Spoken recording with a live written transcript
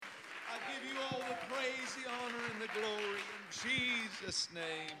praise, the honor, and the glory in Jesus'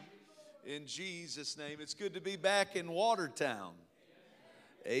 name. In Jesus' name. It's good to be back in Watertown.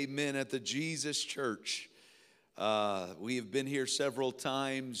 Amen. At the Jesus Church. We have been here several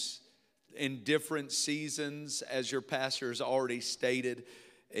times in different seasons, as your pastor has already stated.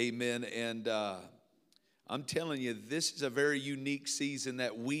 Amen. And I'm telling you, this is a very unique season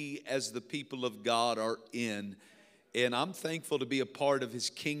that we as the people of God are in. And I'm thankful to be a part of His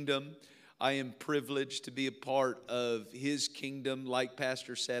kingdom. I am privileged to be a part of His kingdom. Like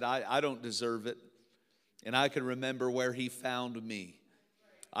Pastor said, I don't deserve it. And I can remember where He found me.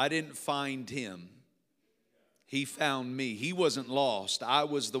 I didn't find Him. He found me. He wasn't lost. I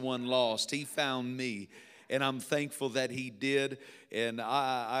was the one lost. He found me. And I'm thankful that He did. And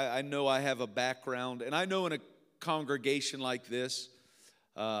I know I have a background. And I know in a congregation like this,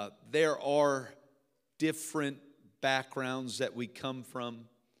 there are different backgrounds that we come from.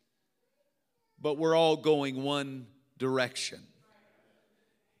 But we're all going one direction.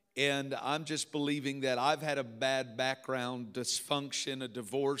 And I'm just believing that I've had a bad background, dysfunction, a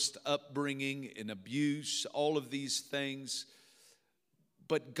divorced upbringing, an abuse, all of these things.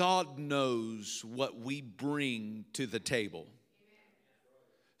 But God knows what we bring to the table.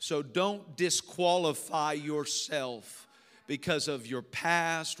 So don't disqualify yourself because of your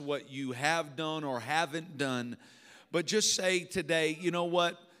past, what you have done or haven't done. But just say today, you know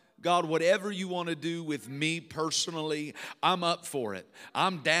what? God, whatever you want to do with me personally, I'm up for it.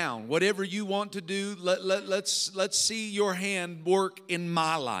 I'm down. Whatever you want to do, let's see your hand work in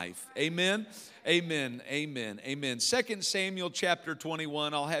my life. Amen. Amen. Amen. Amen. 2 Samuel chapter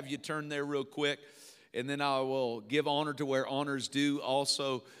 21. I'll have you turn there real quick. And then I will give honor to where honor's due.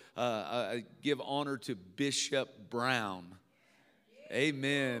 Also, give honor to Bishop Brown.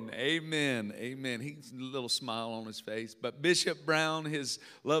 Amen, amen, amen. He's a little smile on his face. But Bishop Brown, his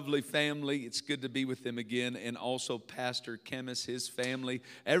lovely family, it's good to be with them again. And also Pastor Kemis, his family.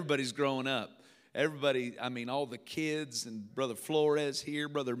 Everybody's growing up. Everybody, I mean, all the kids and Brother Flores here,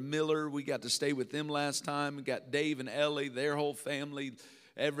 Brother Miller. We got to stay with them last time. We got Dave and Ellie, their whole family,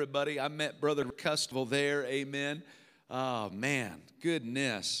 everybody. I met Brother Custival there, amen. Oh, man,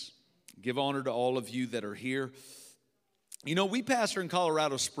 goodness. Give honor to all of you that are here. You know, we pastor in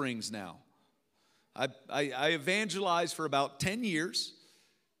Colorado Springs now. I evangelized for about 10 years,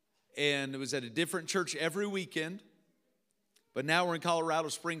 and it was at a different church every weekend. But now we're in Colorado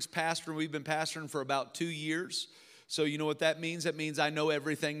Springs pastoring. We've been pastoring for about 2 years. So you know what that means? That means I know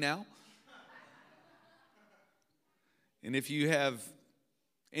everything now. And if you have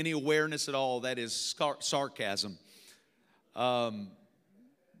any awareness at all, that is sarcasm. But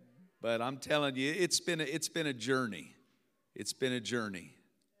I'm telling you, it's been a journey. It's been a journey.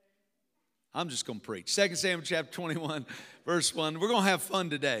 I'm just going to preach. 2 Samuel chapter 21, verse 1. We're going to have fun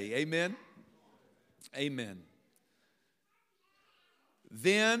today. Amen? Amen.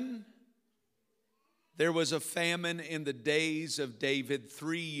 Then there was a famine in the days of David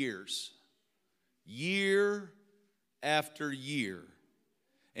 3 years, year after year.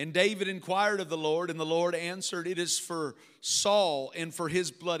 And David inquired of the Lord, and the Lord answered, "It is for Saul and for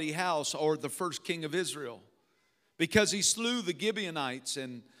his bloody house," or the first king of Israel, "because he slew the Gibeonites."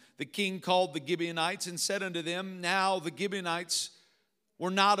 And the king called the Gibeonites and said unto them, "Now the Gibeonites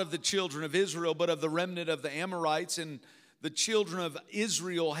were not of the children of Israel, but of the remnant of the Amorites. And the children of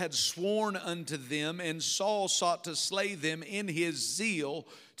Israel had sworn unto them, and Saul sought to slay them in his zeal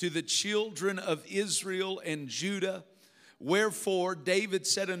to the children of Israel and Judah. Wherefore David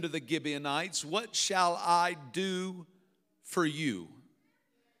said unto the Gibeonites, What shall I do for you?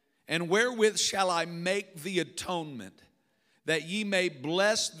 And wherewith shall I make the atonement, that ye may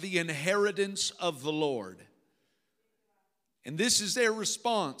bless the inheritance of the Lord?" And this is their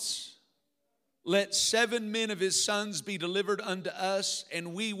response. "Let 7 men of his sons be delivered unto us,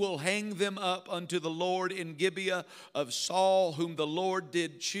 and we will hang them up unto the Lord in Gibeah of Saul, whom the Lord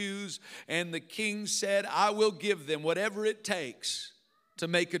did choose." And the king said, "I will give them whatever it takes to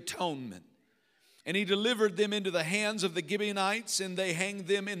make atonement." And he delivered them into the hands of the Gibeonites, and they hanged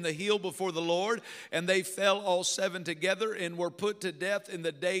them in the hill before the Lord. And they fell all 7 together, and were put to death in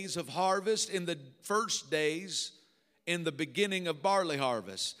the days of harvest, in the first days, in the beginning of barley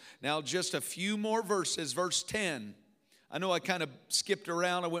harvest. Now just a few more verses. Verse 10. I know I kind of skipped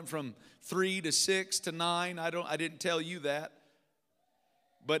around. I went from 3 to 6 to 9. I didn't tell you that.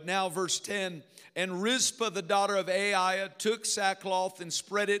 But now verse 10, "And Rizpah the daughter of Aiah took sackcloth and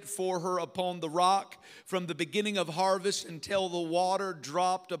spread it for her upon the rock from the beginning of harvest until the water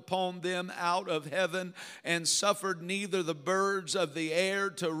dropped upon them out of heaven, and suffered neither the birds of the air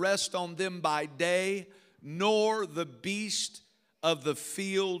to rest on them by day, nor the beast of the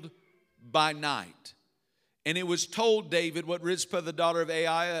field by night." And it was told David what Rizpah, the daughter of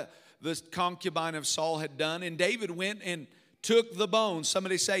Aiah, the concubine of Saul, had done. And David went and took the bones.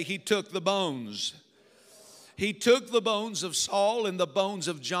 Somebody say, he took the bones. He took the bones of Saul and the bones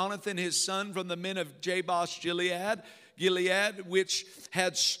of Jonathan, his son, from the men of Jabesh Gilead, which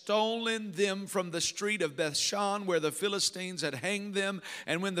had stolen them from the street of Bethshan, where the Philistines had hanged them.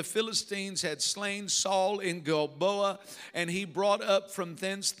 And when the Philistines had slain Saul in Gilboa, and he brought up from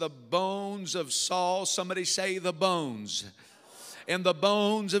thence the bones of Saul. Somebody say the bones. And the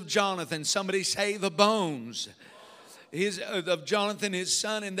bones of Jonathan. Somebody say the bones. Of Jonathan his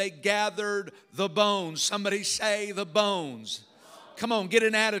son, and they gathered the bones. Somebody say the bones. Come on, get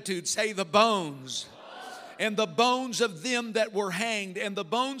an attitude. Say the bones. And the bones of them that were hanged, and the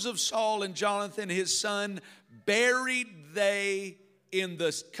bones of Saul and Jonathan his son, buried they in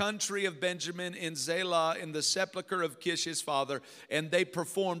the country of Benjamin in Zelah, in the sepulchre of Kish his father. And they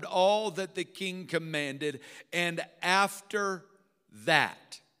performed all that the king commanded. And after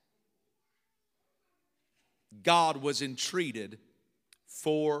that, God was entreated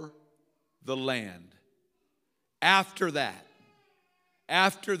for the land. After that,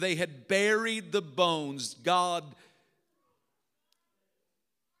 after they had buried the bones, God,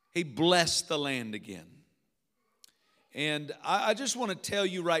 He blessed the land again. And I just want to tell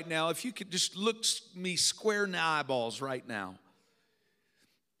you right now, if you could just look me square in the eyeballs right now,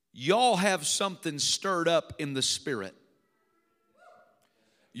 y'all have something stirred up in the spirit.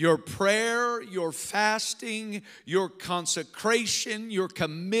 Your prayer, your fasting, your consecration, your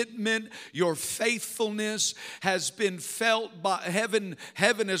commitment, your faithfulness has been felt by heaven.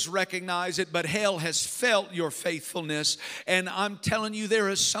 Heaven has recognized it, but hell has felt your faithfulness. And I'm telling you, there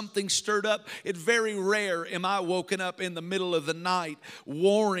is something stirred up. It's very rare am I woken up in the middle of the night,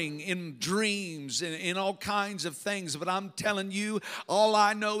 warring in dreams and in all kinds of things. But I'm telling you, all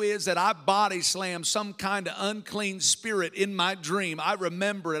I know is that I body slammed some kind of unclean spirit in my dream. I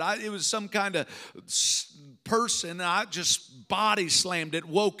remember it was some kind of person, and I just body slammed it,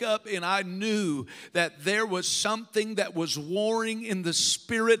 woke up, and I knew that there was something that was warring in the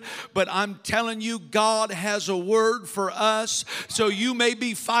spirit. But I'm telling you, God has a word for us. So you may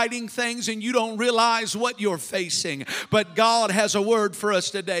be fighting things and you don't realize what you're facing, but God has a word for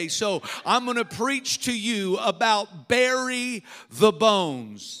us today. So I'm going to preach to you about bury the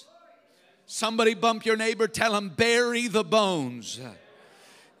bones. Somebody bump your neighbor, tell them, bury the bones.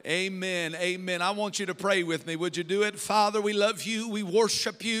 Amen. Amen. I want you to pray with me. Would you do it? Father, we love you. We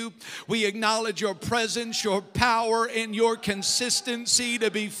worship you. We acknowledge your presence, your power, and your consistency to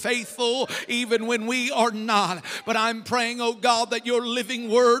be faithful even when we are not. But I'm praying, oh God, that your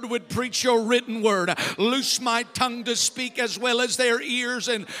living word would preach your written word. Loose my tongue to speak as well as their ears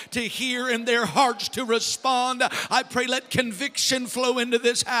and to hear and their hearts to respond. I pray let conviction flow into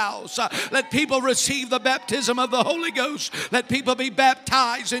this house. Let people receive the baptism of the Holy Ghost. Let people be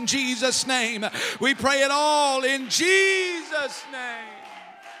baptized in Jesus' name. We pray it all in Jesus' name.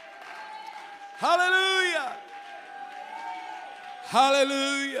 Hallelujah.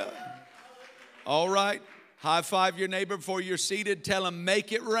 Hallelujah. All right. High five your neighbor before you're seated. Tell him,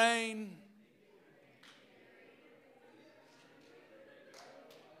 make it rain.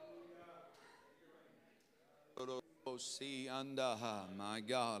 My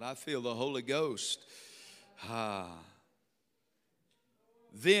God, I feel the Holy Ghost.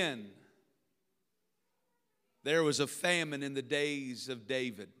 Then there was a famine in the days of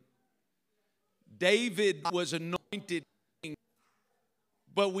David. David was anointed king,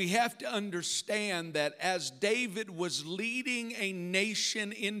 but we have to understand that as David was leading a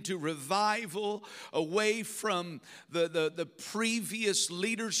nation into revival away from the previous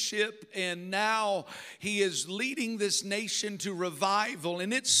leadership, and now he is leading this nation to revival,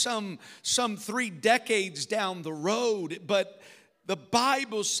 and it's some 3 decades down the road, but the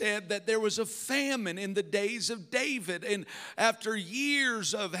Bible said that there was a famine in the days of David. And after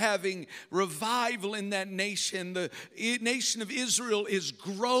years of having revival in that nation, the nation of Israel is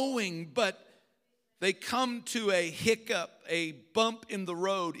growing, but they come to a hiccup, a bump in the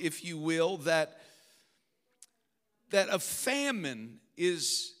road, if you will, that a famine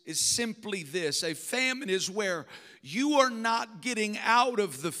is simply this. A famine is where you are not getting out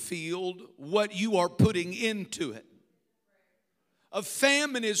of the field what you are putting into it. A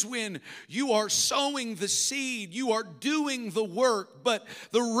famine is when you are sowing the seed, you are doing the work, but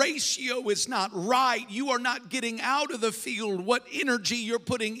the ratio is not right. You are not getting out of the field what energy you're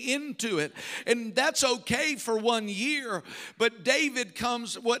putting into it. And that's okay for 1 year, but David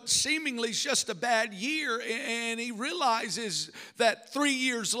comes what seemingly is just a bad year, and he realizes that 3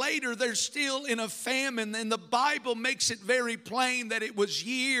 years later they're still in a famine, and the Bible makes it very plain that it was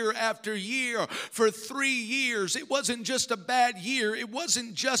year after year for 3 years. It wasn't just a bad year. It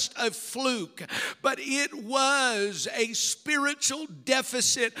wasn't just a fluke, but it was a spiritual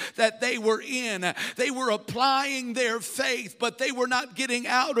deficit that they were in. They were applying their faith, but they were not getting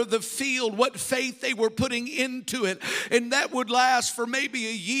out of the field what faith they were putting into it. And that would last for maybe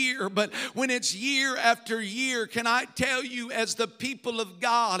a year, but when it's year after year, can I tell you, as the people of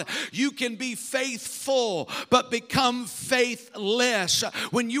God, you can be faithful but become faithless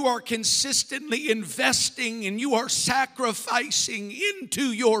when you are consistently investing and you are sacrificing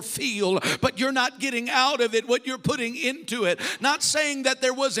into your field, but you're not getting out of it what you're putting into it. Not saying that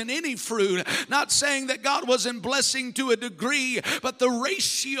there wasn't any fruit, not saying that God wasn't blessing to a degree, but the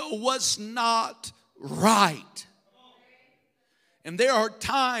ratio was not right. And there are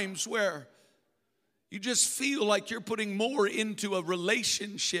times where you just feel like you're putting more into a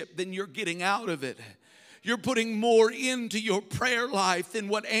relationship than you're getting out of it. You're putting more into your prayer life than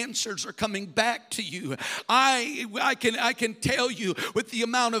what answers are coming back to you. I can tell you, with the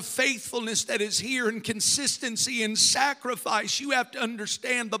amount of faithfulness that is here and consistency and sacrifice, you have to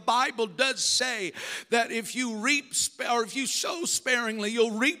understand the Bible does say that if you reap or if you sow sparingly,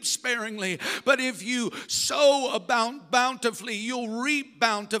 you'll reap sparingly. But if you sow bountifully, you'll reap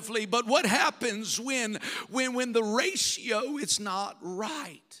bountifully. But what happens when the ratio is not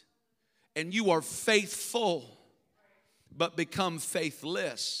right? And you are faithful, but become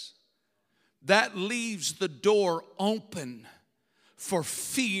faithless. That leaves the door open for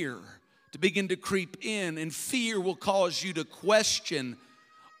fear to begin to creep in. And fear will cause you to question,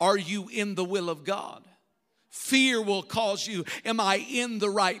 are you in the will of God? Fear will cause you, am I in the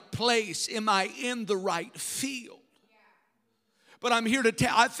right place? Am I in the right field? But I'm here to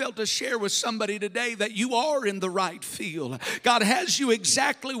tell, I felt to share with somebody today that you are in the right field. God has you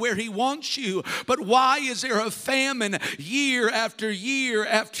exactly where He wants you. But why is there a famine year after year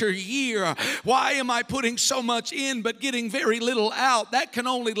after year? Why am I putting so much in but getting very little out? That can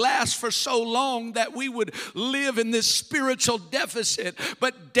only last for so long that we would live in this spiritual deficit.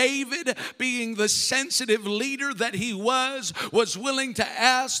 But David, being the sensitive leader that he was willing to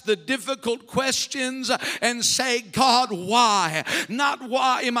ask the difficult questions and say, God, why? Not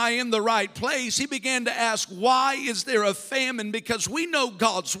why am I in the right place. He began to ask, why is there a famine? Because we know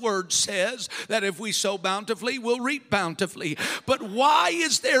God's word says that if we sow bountifully, we'll reap bountifully. But why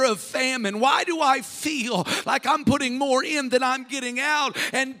is there a famine? Why do I feel like I'm putting more in than I'm getting out?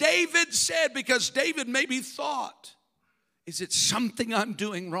 And David said, because David maybe thought, is it something I'm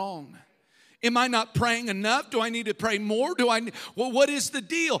doing wrong? Am I not praying enough? Do I need to pray more? What is the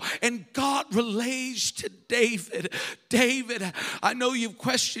deal? And God relays to David. David, I know you've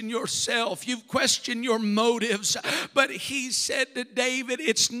questioned yourself. You've questioned your motives. But he said to David,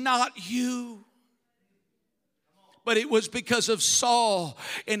 it's not you. But it was because of Saul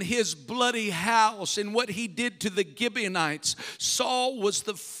and his bloody house and what he did to the Gibeonites. Saul was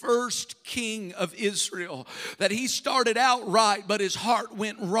the first king of Israel. That he started out right, but his heart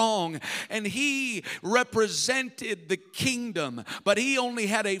went wrong. And he represented the kingdom, but he only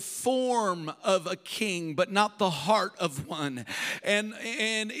had a form of a king, but not the heart of one.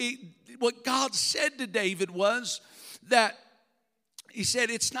 What God said to David was that He said,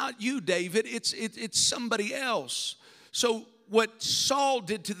 it's not you, David, it's somebody else. So what Saul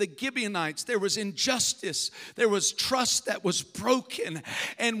did to the Gibeonites, there was injustice, there was trust that was broken.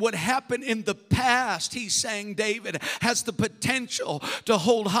 And what happened in the past, he's saying, David, has the potential to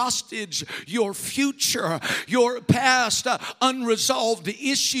hold hostage your future. Your past unresolved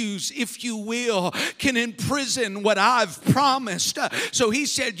issues, if you will, can imprison what I've promised. So he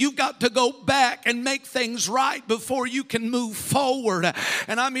said, you've got to go back and make things right before you can move forward.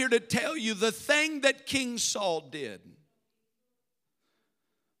 And I'm here to tell you, the thing that King Saul did.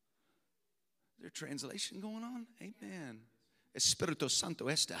 Is there translation going on? Amen. Espíritu Santo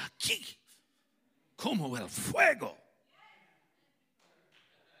está aquí, como el fuego.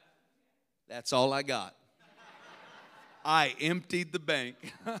 That's all I got. I emptied the bank.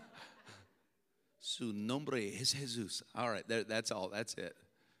 Su nombre es Jesús. All right, that's all. That's it.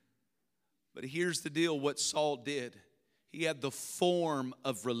 But here's the deal, what Saul did. He had the form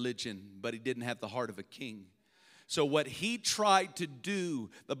of religion, but he didn't have the heart of a king. So what he tried to do,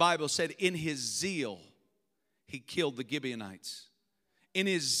 the Bible said, in his zeal, he killed the Gibeonites. in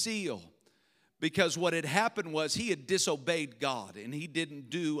his zeal. Because what had happened was he had disobeyed God and he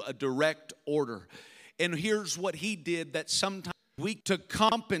didn't do a direct order. And here's what he did that sometimes we to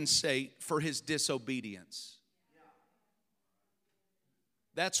compensate for his disobedience.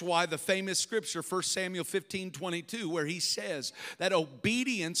 That's why the famous scripture, 1 Samuel 15:22, where he says that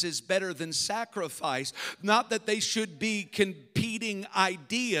obedience is better than sacrifice. Not that they should be competing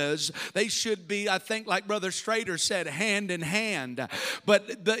ideas. They should be, I think, like Brother Strader said, hand in hand.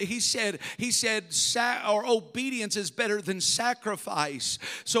 But he said, our obedience is better than sacrifice.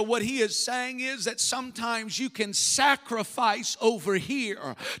 So what he is saying is that sometimes you can sacrifice over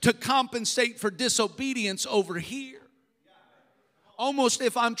here to compensate for disobedience over here. Almost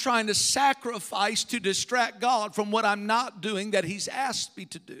if I'm trying to sacrifice to distract God from what I'm not doing that he's asked me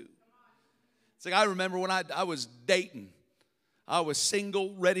to do. It's like I remember when I was dating. I was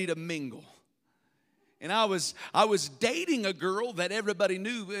single, ready to mingle. And I was dating a girl that everybody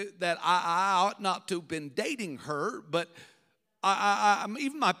knew that I ought not to have been dating her. But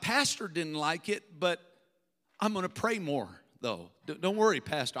even my pastor didn't like it. But I'm going to pray more, though. Don't worry,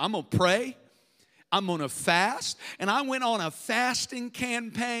 Pastor. I'm going to pray. I'm going to fast. And I went on a fasting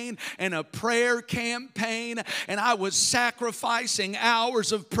campaign and a prayer campaign. And I was sacrificing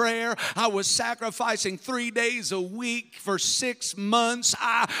hours of prayer. I was sacrificing 3 days a week for 6 months.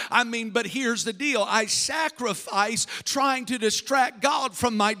 But here's the deal. I sacrificed trying to distract God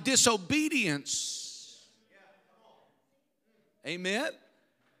from my disobedience. Amen?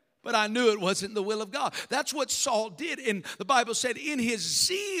 But I knew it wasn't the will of God. That's what Saul did. And the Bible said in his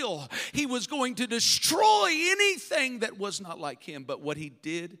zeal, he was going to destroy anything that was not like him. But what he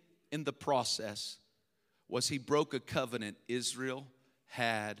did in the process was he broke a covenant Israel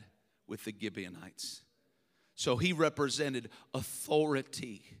had with the Gibeonites. So he represented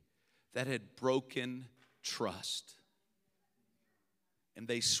authority that had broken trust. And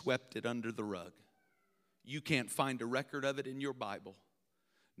they swept it under the rug. You can't find a record of it in your Bible.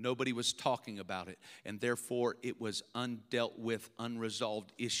 Nobody was talking about it, and therefore it was undealt with,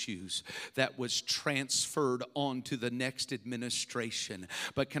 unresolved issues that was transferred on to the next administration.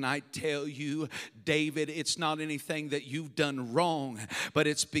 But can I tell you, David, it's not anything that you've done wrong, but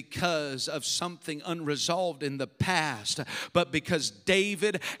it's because of something unresolved in the past. But because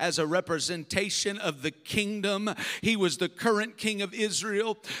David, as a representation of the kingdom, he was the current king of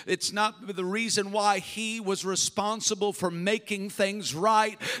Israel. It's not the reason why he was responsible for making things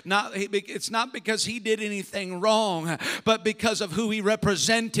right. It's not because he did anything wrong, but because of who he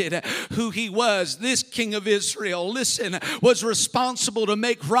represented, who he was. This king of Israel, listen, was responsible to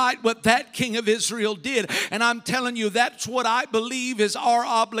make right what that king of Israel did. And I'm telling you, that's what I believe is our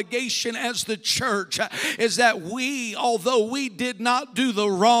obligation as the church, is that we, although we did not do the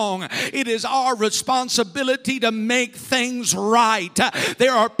wrong, it is our responsibility to make things right.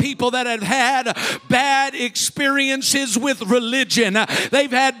 There are people that have had bad experiences with religion.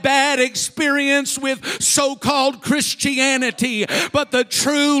 They've had bad experience with so-called Christianity, but the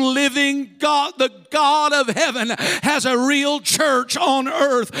true living God, the God of heaven, has a real church on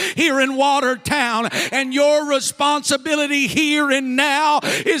earth here in Watertown, and your responsibility here and now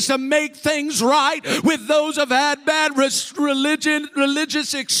is to make things right with those who have had bad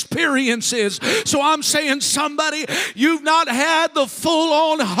religious experiences. So I'm saying, somebody, you've not had the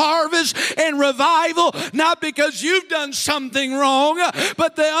full-on harvest and revival, not because you've done something wrong,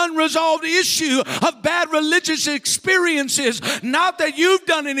 but the unresolved issue of bad religious experiences. Not that you've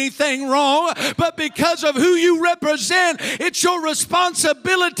done anything wrong, but because of who you represent, it's your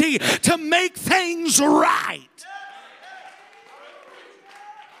responsibility to make things right.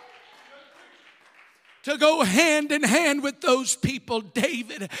 To go hand in hand with those people.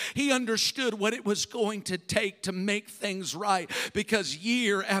 David, he understood what it was going to take to make things right, because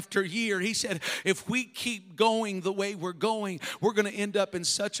year after year, he said, if we keep going the way we're going, we're going to end up in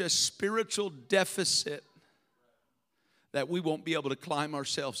such a spiritual deficit that we won't be able to climb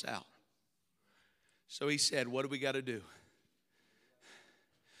ourselves out. So he said, what do we got to do?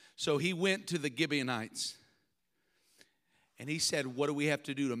 So he went to the Gibeonites. And he said, what do we have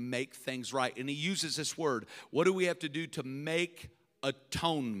to do to make things right? And he uses this word. What do we have to do to make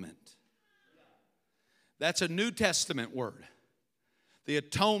atonement? That's a New Testament word. The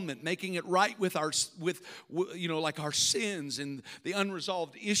atonement, making it right with our sins and the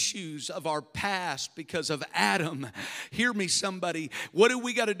unresolved issues of our past because of Adam. Hear me, somebody. What do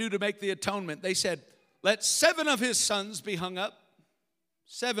we got to do to make the atonement? They said, let 7 of his sons be hung up.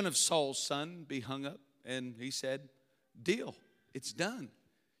 7 of Saul's sons be hung up. And he said, deal. It's done.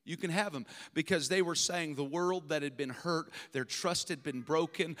 You can have them, because they were saying the world that had been hurt, their trust had been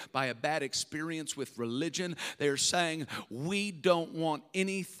broken by a bad experience with religion. They're saying, we don't want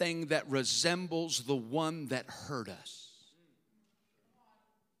anything that resembles the one that hurt us.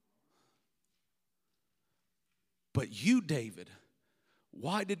 But you, David,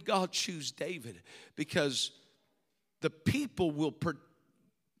 why did God choose David? Because the people will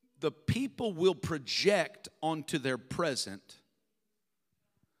project onto their present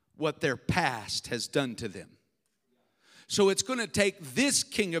what their past has done to them. So it's going to take this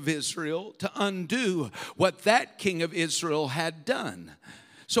king of Israel to undo what that king of Israel had done.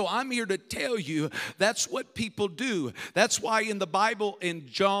 So I'm here to tell you that's what people do. That's why in the Bible, in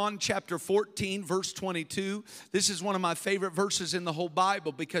John chapter 14, verse 22, this is one of my favorite verses in the whole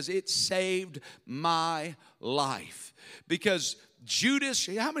Bible, because it saved my life. Because Judas,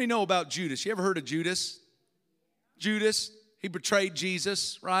 how many know about Judas? You ever heard of Judas? Judas, he betrayed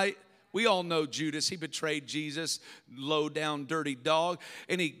Jesus, right? We all know Judas. He betrayed Jesus, low down, dirty dog.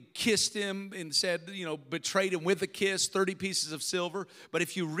 And he kissed him and said, betrayed him with a kiss, 30 pieces of silver. But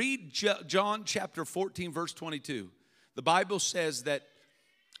if you read John chapter 14, verse 22, the Bible says that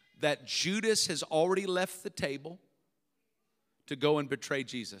Judas has already left the table to go and betray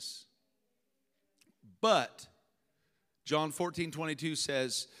Jesus. But John 14, 22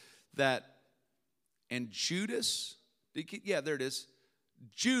 says that, and Judas, yeah, there it is.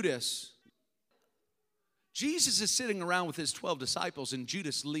 Judas, Jesus is sitting around with his 12 disciples, and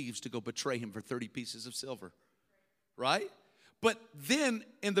Judas leaves to go betray him for 30 pieces of silver, right? But then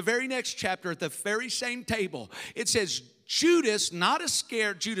in the very next chapter, at the very same table, it says Judas, not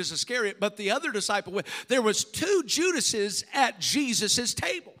Judas Iscariot, but the other disciple, there was 2 Judases at Jesus'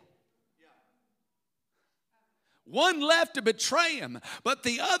 table. One left to betray him, but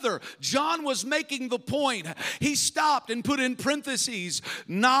the other, John was making the point. He stopped and put in parentheses,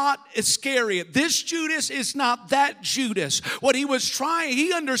 not Iscariot. This Judas is not that Judas. What he was trying,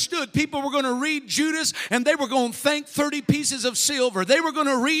 he understood people were going to read Judas and they were going to think 30 pieces of silver. They were going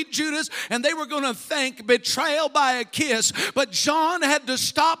to read Judas and they were going to think betrayal by a kiss. But John had to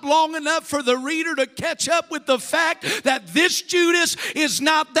stop long enough for the reader to catch up with the fact that this Judas is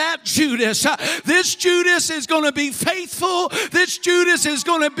not that Judas. This Judas is going to be faithful. This Judas is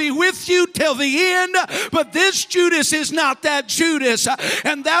going to be with you till the end. But this Judas is not that Judas.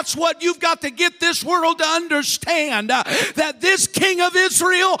 And that's what you've got to get this world to understand. That this king of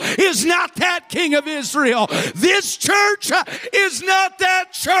Israel is not that king of Israel. This church is not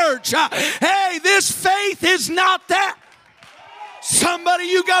that church. Hey, this faith is not that. Somebody,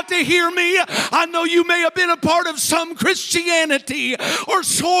 you got to hear me. I know you may have been a part of some Christianity or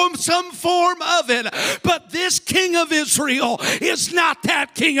some form of it, but this king of Israel is not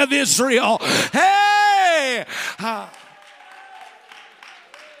that king of Israel. Hey!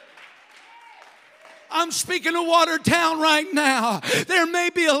 I'm speaking to Watertown right now. There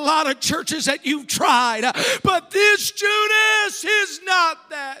may be a lot of churches that you've tried, but this Judas is not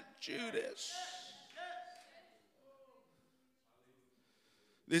that Judas.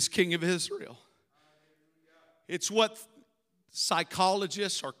 This king of Israel. It's what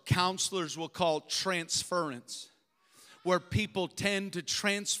psychologists or counselors will call transference, where people tend to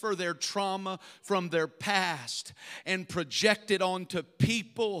transfer their trauma from their past and project it onto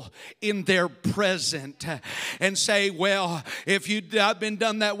people in their present and say, well, if I've been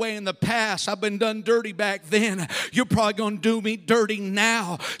done that way in the past, I've been done dirty back then, you're probably going to do me dirty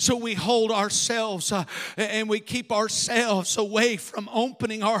now. So we hold ourselves and we keep ourselves away from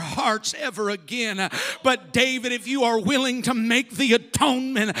opening our hearts ever again. But David, if you are willing to make the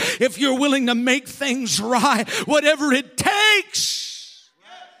atonement, if you're willing to make things right, whatever it takes.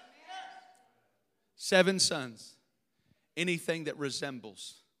 7 sons. Anything that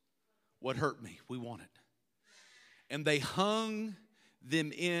resembles what hurt me, we want it. And they hung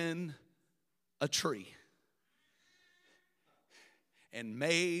them in a tree and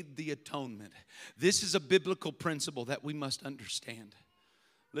made the atonement. This is a biblical principle that we must understand.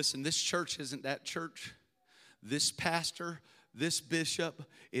 Listen, this church isn't that church. This pastor, this bishop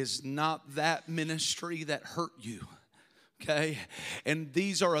is not that ministry that hurt you. Okay, and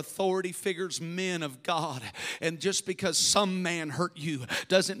these are authority figures, men of God. And just because some man hurt you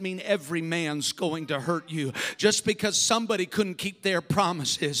doesn't mean every man's going to hurt you. Just because somebody couldn't keep their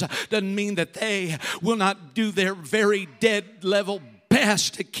promises doesn't mean that they will not do their very dead level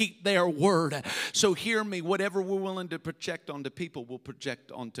best to keep their word. So hear me, whatever we're willing to project onto people, we'll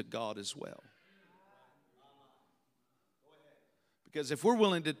project onto God as well. Because if we're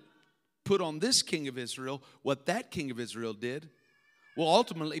willing to put on this king of Israel what that king of Israel did, will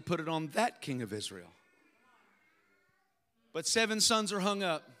ultimately put it on that king of Israel. But 7 sons are hung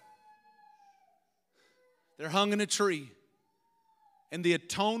up. They're hung in a tree. And the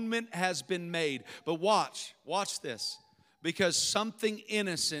atonement has been made. But watch this. Because something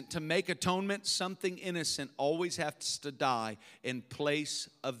innocent, to make atonement, something innocent always has to die in place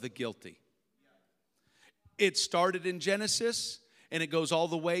of the guilty. It started in Genesis, and it goes all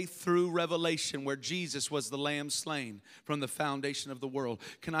the way through Revelation, where Jesus was the lamb slain from the foundation of the world.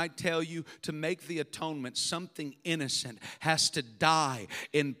 Can I tell you, to make the atonement, something innocent has to die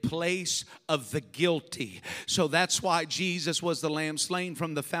in place of the guilty. So that's why Jesus was the lamb slain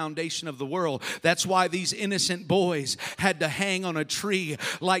from the foundation of the world. That's why these innocent boys had to hang on a tree.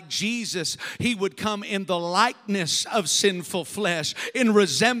 Like Jesus, he would come in the likeness of sinful flesh, in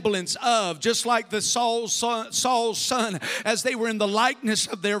resemblance of, just like the Saul's son, as they were in the likeness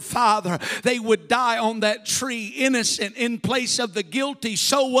of their father, they would die on that tree innocent in place of the guilty.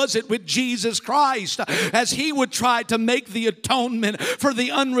 So was it with Jesus Christ, as he would try to make the atonement for the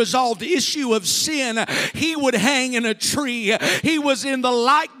unresolved issue of sin. He would hang in a tree. He was in the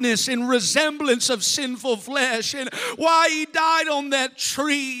likeness and resemblance of sinful flesh, and while he died on that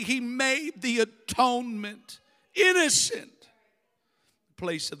tree, he made the atonement innocent in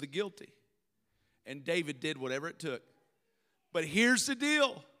place of the guilty. And David did whatever it took. But here's the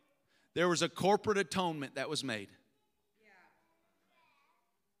deal. There was a corporate atonement that was made.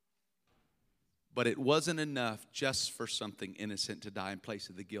 But it wasn't enough just for something innocent to die in place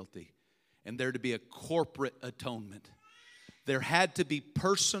of the guilty. And there to be a corporate atonement. There had to be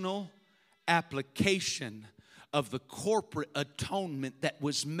personal application of the corporate atonement that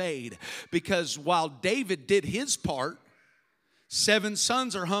was made. Because while David did his part, 7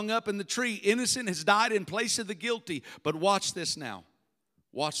 sons are hung up in the tree. Innocent has died in place of the guilty. But watch this now.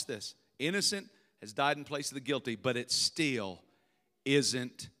 Watch this. Innocent has died in place of the guilty, but it still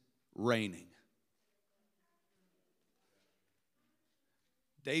isn't raining.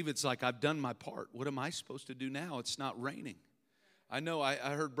 David's like, I've done my part. What am I supposed to do now? It's not raining. I know, I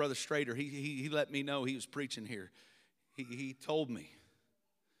heard Brother Strader, he let me know he was preaching here. He told me.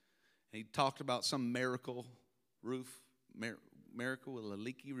 He talked about some miracle roof. Miracle with a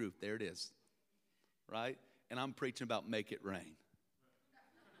leaky roof. There it is. Right? And I'm preaching about make it rain.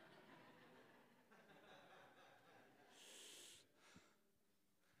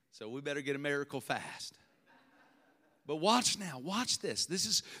 So we better get a miracle fast. But watch now. Watch this.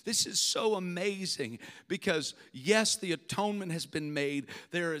 This is so amazing, because yes, the atonement has been made.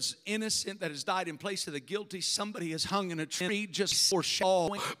 There is innocent that has died in place of the guilty. Somebody is hung in a tree just for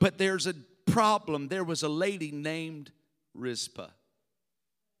show. But there's a problem. There was a lady named Rizpah.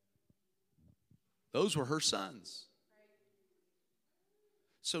 Those were her sons.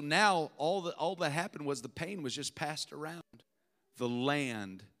 So now all that happened was the pain was just passed around. The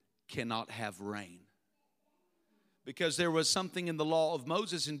land cannot have rain. Because there was something in the law of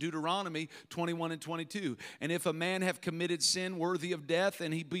Moses in Deuteronomy 21 and 22. And if a man have committed sin worthy of death,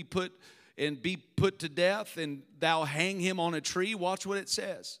 and he be put to death, and thou hang him on a tree, watch what it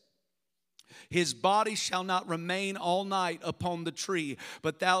says. His body shall not remain all night upon the tree,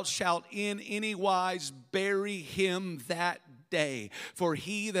 but thou shalt in any wise bury him that day. For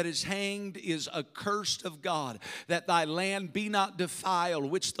he that is hanged is accursed of God, that thy land be not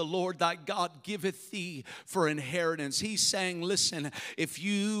defiled, which the Lord thy God giveth thee for inheritance. He's saying, listen, if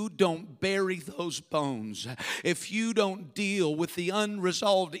you don't bury those bones, if you don't deal with the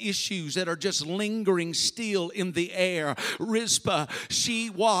unresolved issues that are just lingering still in the air, Rizpah,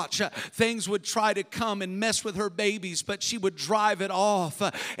 things would try to come and mess with her babies, but she would drive it off,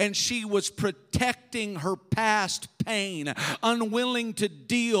 and she was protecting her past pain, unwilling to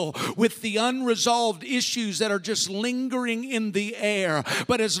deal with the unresolved issues that are just lingering in the air.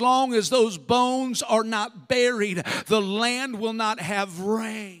 But as long as those bones are not buried, the land will not have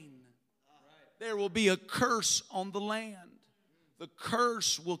rain. There will be a curse on the land. The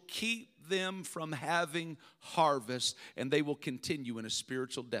curse will keep them from having harvest, and they will continue in a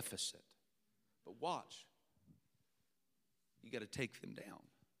spiritual deficit. But watch. You got to take them down.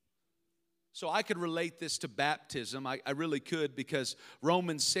 So I could relate this to baptism. I really could, because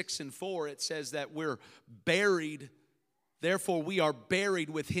Romans 6 and 4, it says that we're buried. Therefore, we are buried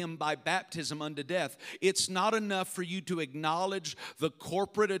with him by baptism unto death. It's not enough for you to acknowledge the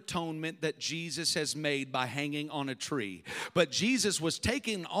corporate atonement that Jesus has made by hanging on a tree. But Jesus was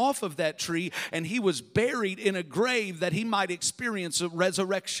taken off of that tree, and he was buried in a grave that he might experience a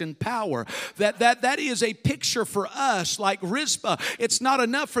resurrection power. That is a picture for us, like Rizpah. It's not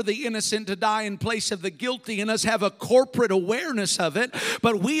enough for the innocent to die in place of the guilty and us have a corporate awareness of it,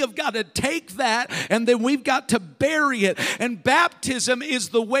 but we have got to take that, and then we've got to bury it. And baptism is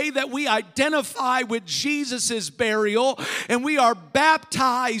the way that we identify with Jesus' burial, and we are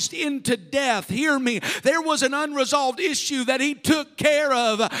baptized into death. Hear me. There was an unresolved issue that he took care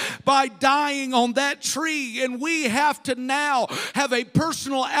of by dying on that tree, and we have to now have a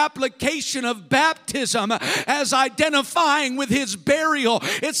personal application of baptism as identifying with his burial.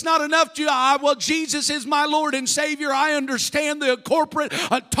 It's not enough to, well, Jesus is my Lord and Savior. I understand the corporate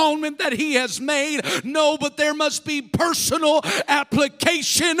atonement that he has made. No, but there must be personal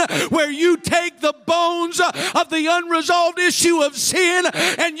application where you take the bones of the unresolved issue of sin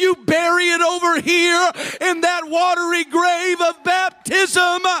and you bury it over here in that watery grave of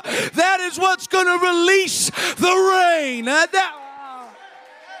baptism. That is what's going to release the rain.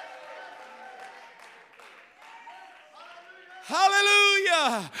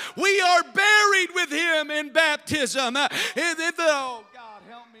 Hallelujah. We are buried with him in baptism. Oh, God,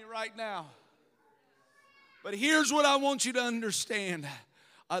 help me right now. But here's what I want you to understand.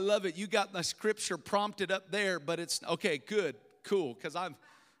 I love it. You got the scripture prompted up there, but it's, okay, good, cool, because I'm,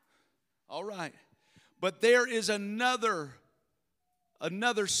 all right. But there is another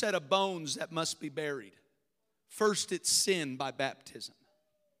set of bones that must be buried. First, it's sin by baptism.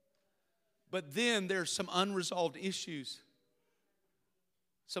 But then there's some unresolved issues.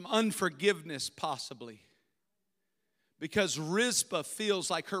 Some unforgiveness possibly. Because Rizpah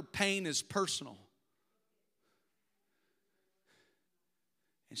feels like her pain is personal.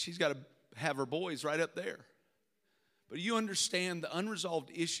 And she's got to have her boys right up there. But you understand the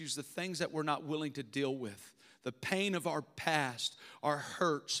unresolved issues, the things that we're not willing to deal with. The pain of our past, our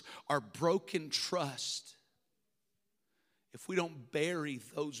hurts, our broken trust. If we don't bury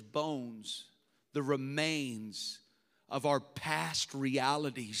those bones, the remains of our past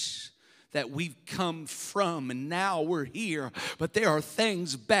realities that we've come from, and now we're here, but there are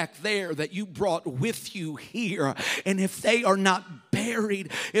things back there that you brought with you here, and if they are not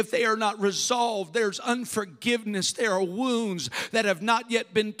buried, if they are not resolved, there's unforgiveness, there are wounds that have not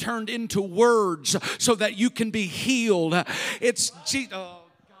yet been turned into words so that you can be healed. It's, oh God,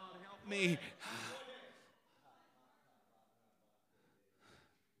 help me.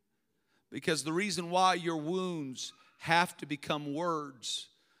 Because the reason why your wounds have to become words,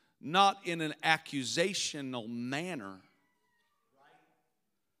 not in an accusational manner,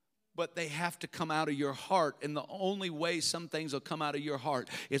 but they have to come out of your heart. And the only way some things will come out of your heart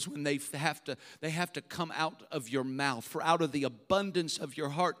is when they have to come out of your mouth. For out of the abundance of your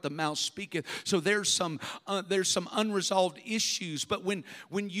heart the mouth speaketh. So there's some unresolved issues. But when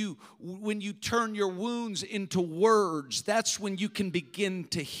you turn your wounds into words, that's when you can begin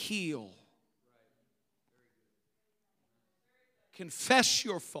to heal. Confess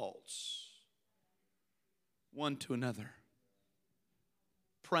your faults one to another,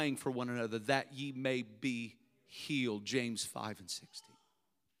 praying for one another that ye may be healed. James 5:16.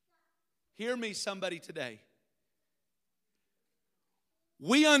 Hear me, somebody, today.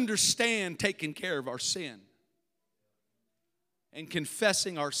 We understand taking care of our sin and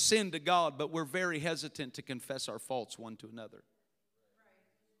confessing our sin to God, but we're very hesitant to confess our faults one to another.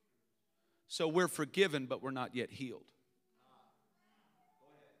 So we're forgiven, but we're not yet healed.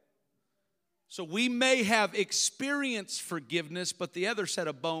 So we may have experienced forgiveness, but the other set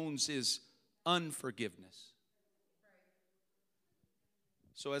of bones is unforgiveness.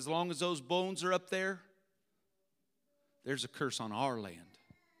 So as long as those bones are up there, there's a curse on our land.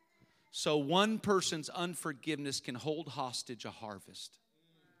 So one person's unforgiveness can hold hostage a harvest.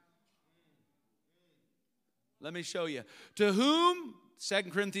 Let me show you. To whom,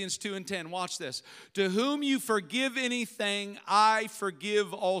 2 Corinthians 2:10, watch this. To whom you forgive anything, I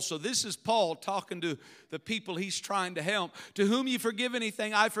forgive also. This is Paul talking to the people he's trying to help. To whom you forgive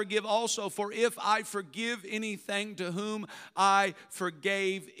anything, I forgive also. For if I forgive anything to whom I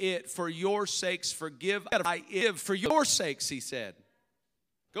forgave it, for your sakes forgive I it. For your sakes, he said.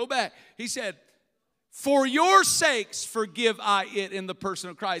 Go back. He said, for your sakes forgive I it in the person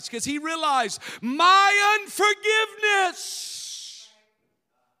of Christ. Because he realized my unforgiveness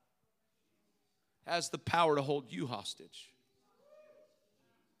has the power to hold you hostage.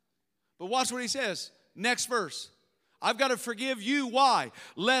 But watch what he says. Next verse. I've got to forgive you. Why?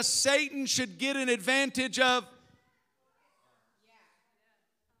 Lest Satan should get an advantage of.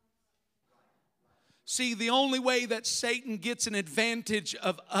 See, the only way that Satan gets an advantage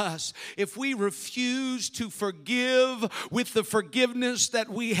of us, if we refuse to forgive with the forgiveness that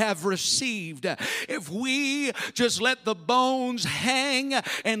we have received, if we just let the bones hang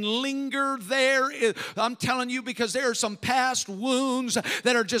and linger there, I'm telling you, because there are some past wounds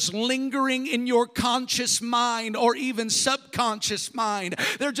that are just lingering in your conscious mind or even subconscious mind.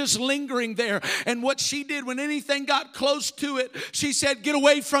 They're just lingering there. And what she did when anything got close to it, she said, get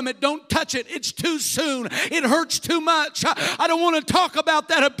away from it. Don't touch it. It's too soon. It hurts too much. I don't want to talk about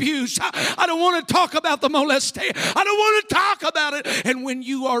that abuse. I don't want to talk about the molestation. I don't want to talk about it. And when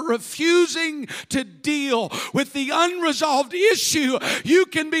you are refusing to deal with the unresolved issue, you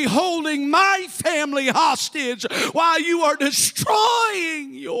can be holding my family hostage while you are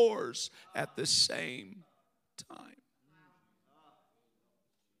destroying yours at the same time.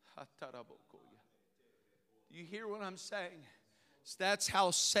 You hear what I'm saying? That's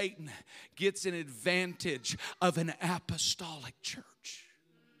how Satan gets an advantage of an apostolic church.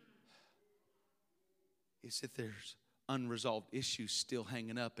 Is that there's unresolved issues still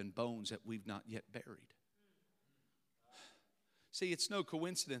hanging up and bones that we've not yet buried. See, it's no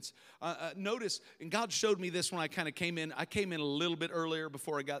coincidence. Notice, and God showed me this when I kind of came in. I came in a little bit earlier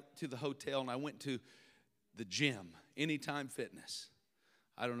before I got to the hotel, and I went to the gym, Anytime Fitness.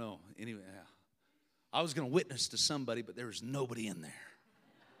 I don't know. Anyway, I was going to witness to somebody, but there was nobody in there.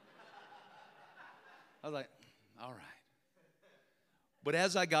 I was like, all right. But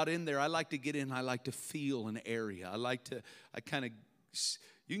as I got in there, I like to get in, I like to feel an area. You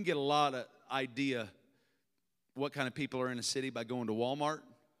can get a lot of idea what kind of people are in a city by going to Walmart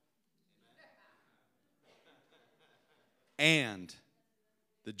and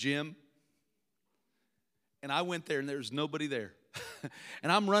the gym. And I went there and there's nobody there.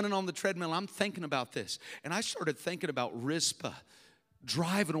 And I'm running on the treadmill. I'm thinking about this. And I started thinking about Rizpah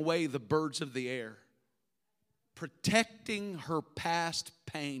driving away the birds of the air, protecting her past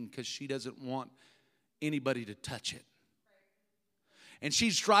pain because she doesn't want anybody to touch it. And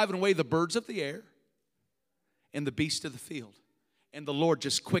she's driving away the birds of the air and the beast of the field. And the Lord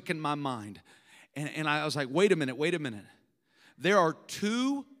just quickened my mind. And I was like, wait a minute. There are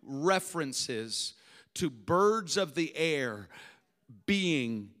two references to birds of the air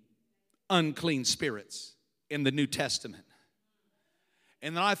being unclean spirits in the New Testament.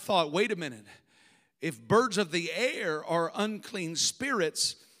 And then I thought, wait a minute. If birds of the air are unclean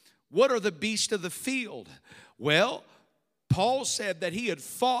spirits, what are the beasts of the field? Well, Paul said that he had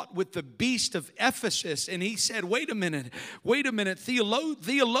fought with the beast of Ephesus, and he said, wait a minute.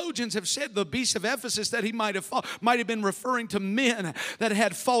 Theologians have said the beast of Ephesus that he might have been referring to men that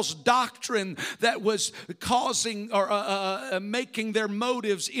had false doctrine that was causing or making their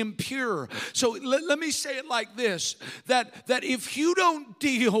motives impure. So let me say it like this, that if you don't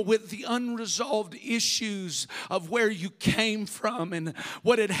deal with the unresolved issues of where you came from and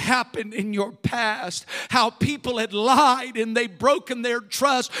what had happened in your past, how people had lied and they've broken their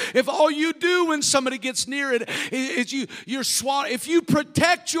trust. If all you do when somebody gets near it is you're swallowing. If you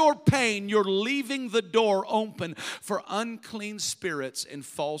protect your pain, you're leaving the door open for unclean spirits and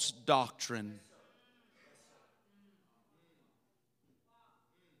false doctrine.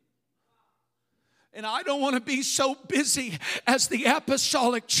 And I don't want to be so busy as the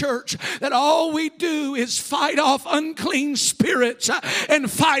apostolic church that all we do is fight off unclean spirits and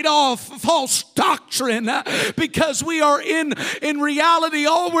fight off false doctrine, because we are in reality,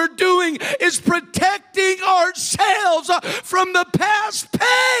 all we're doing is protecting ourselves from the past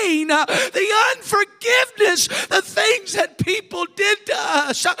pain, the unforgiveness, the things that people did to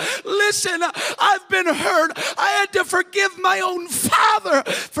us. Listen, I've been hurt. I had to forgive my own father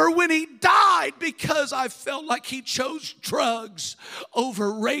for when he died, because I felt like he chose drugs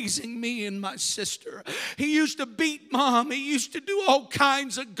over raising me and my sister. He used to beat mom. He used to do all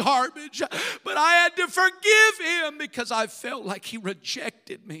kinds of garbage. But I had to forgive him because I felt like he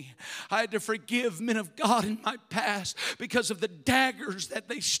rejected me. I had to forgive men of God in my past because of the daggers that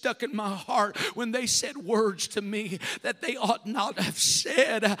they stuck in my heart when they said words to me that they ought not have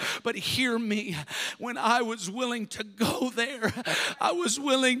said. But hear me, when I was willing to go there, I was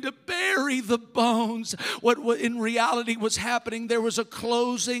willing to bury the bones. What in reality was happening, there was a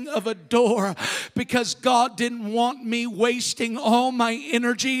closing of a door, because God didn't want me wasting all my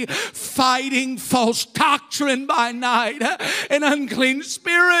energy fighting false doctrine by night and unclean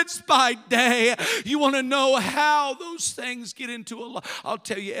spirits by day. You want to know how those things get into a lot? I'll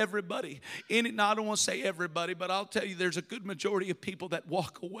tell you, everybody. I don't want to say everybody, but I'll tell you there's a good majority of people that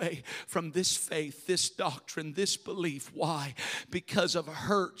walk away from this faith, this doctrine, this belief. Why? Because of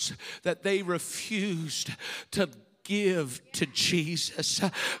hurts that they refused to give to Jesus.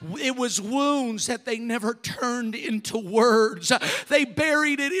 It was wounds that they never turned into words. They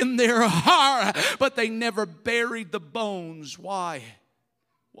buried it in their heart, but they never buried the bones. Why?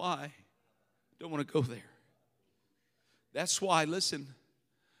 Why? Don't want to go there. That's why, listen,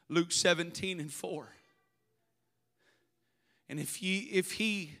 Luke 17:4. And if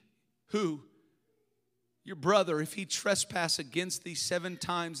he who, your brother, if he trespass against thee 7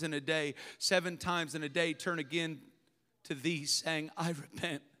 times in a day, 7 times in a day turn again to thee, saying, I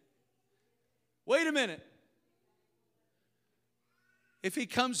repent. Wait a minute. If he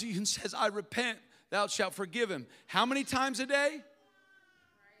comes to you and says, I repent, thou shalt forgive him. How many times a day?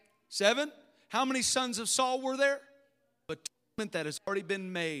 7? How many sons of Saul were there? Atonement that has already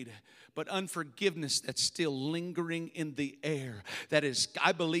been made, but unforgiveness that's still lingering in the air. That is,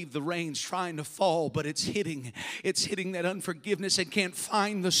 I believe the rain's trying to fall, but it's hitting that unforgiveness and can't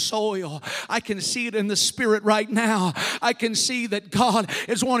find the soil. I can see it in the spirit right now. I can see that God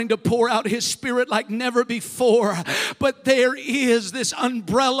is wanting to pour out His Spirit like never before. But there is this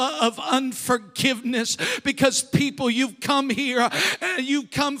umbrella of unforgiveness because people, you've come here and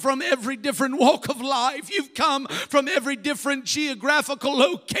you've come from every different walk of life. You've come from every different geographical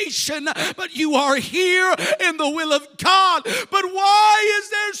location. But you are here in the will of God. But why is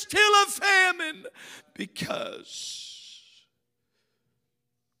there still a famine? Because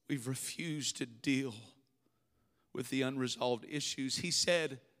we've refused to deal with the unresolved issues. He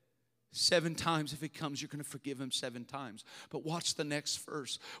said 7 times if he comes, you're going to forgive him 7 times. But watch the next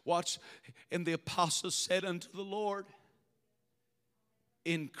verse. Watch. And the apostles said unto the Lord,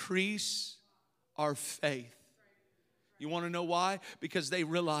 increase our faith. You want to know why? Because they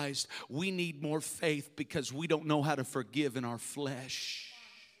realized we need more faith because we don't know how to forgive in our flesh.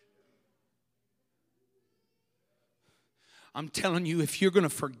 I'm telling you, if you're going to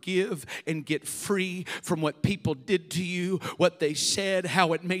forgive and get free from what people did to you, what they said,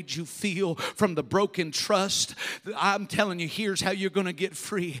 how it made you feel, from the broken trust, I'm telling you, here's how you're going to get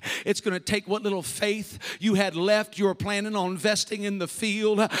free. It's going to take what little faith you had left. You were planning on investing in the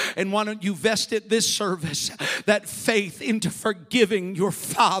field, and why don't you vest it this service? That faith into forgiving your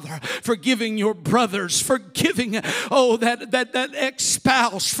father, forgiving your brothers, forgiving, that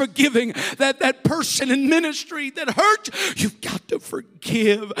ex-spouse, forgiving that person in ministry that hurt you. You've got to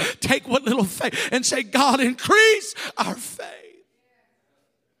forgive. Take what little faith and say, God, increase our faith.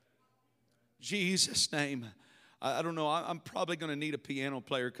 Jesus' name. I don't know. I'm probably going to need a piano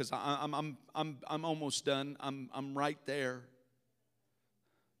player because I'm almost done. I'm right there.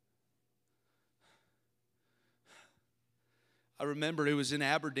 I remember it was in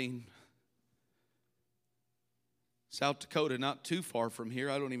Aberdeen, South Dakota, not too far from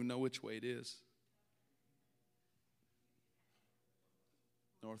here. I don't even know which way it is.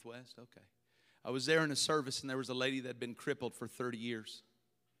 Northwest? Okay. I was there in a service and there was a lady that had been crippled for 30 years.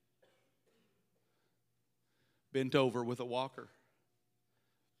 Bent over with a walker.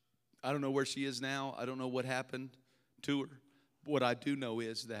 I don't know where she is now. I don't know what happened to her. What I do know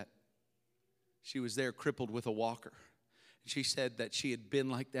is that she was there crippled with a walker. She said that she had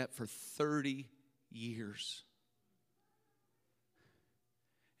been like that for 30 years.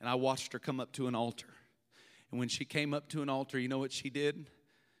 And I watched her come up to an altar. And when she came up to an altar, you know what she did?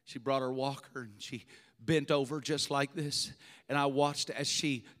 She brought her walker and she bent over just like this. And I watched as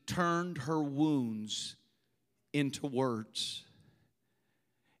she turned her wounds into words.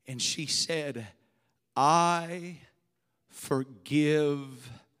 And she said, I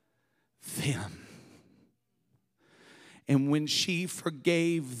forgive them. And when she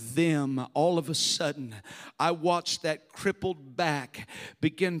forgave them, all of a sudden, I watched that crippled back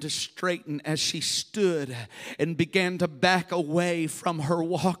begin to straighten as she stood and began to back away from her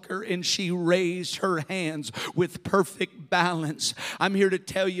walker, and she raised her hands with perfect balance. I'm here to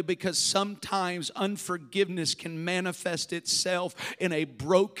tell you because sometimes unforgiveness can manifest itself in a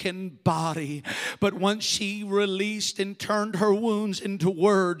broken body. But once she released and turned her wounds into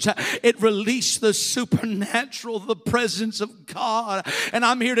words, it released the supernatural, the presence of God. And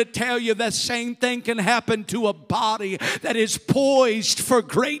I'm here to tell you that same thing can happen to a body that is poised for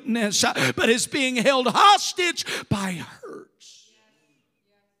greatness, but is being held hostage by hurts.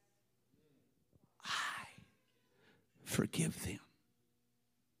 I forgive them.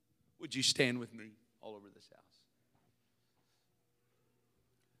 Would you stand with me all over this house?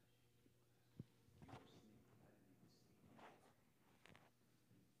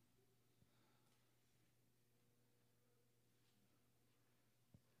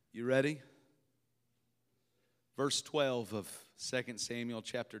 You ready? Verse 12 of 2 Samuel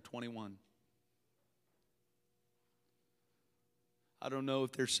chapter 21. I don't know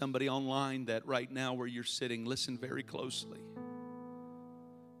if there's somebody online that right now where you're sitting, listen very closely.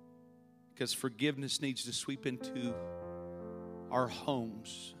 Because forgiveness needs to sweep into our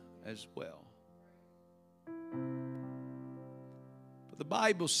homes as well. But the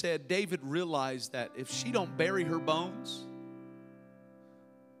Bible said David realized that if she don't bury her bones,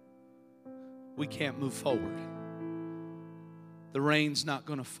 we can't move forward. The rain's not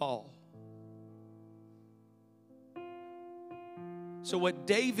going to fall. So what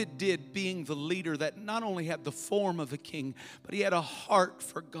David did, being the leader that not only had the form of a king, but he had a heart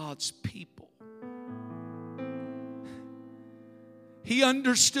for God's people. He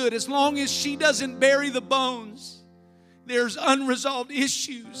understood as long as she doesn't bury the bones, there's unresolved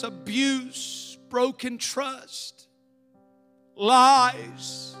issues, abuse, broken trust,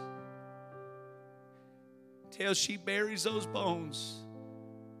 lies. Till she buries those bones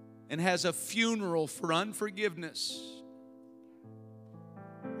and has a funeral for unforgiveness,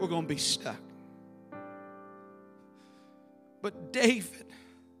 we're going to be stuck. But David,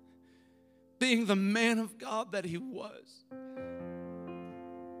 being the man of God that he was,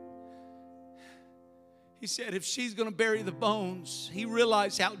 he said if she's going to bury the bones, he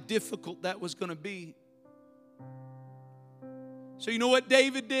realized how difficult that was going to be. So you know what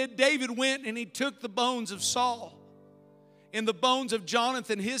David did? David went and he took the bones of Saul and the bones of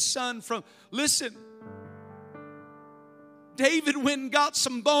Jonathan, his son from, listen, David went and got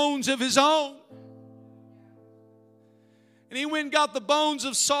some bones of his own. And he went and got the bones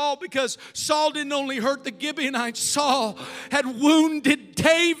of Saul because Saul didn't only hurt the Gibeonites, Saul had wounded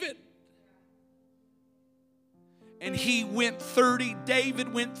David. And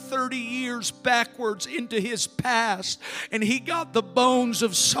David went 30 years backwards into his past. And he got the bones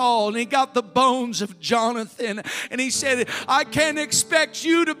of Saul and he got the bones of Jonathan. And he said, I can't expect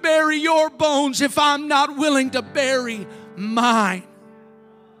you to bury your bones if I'm not willing to bury mine.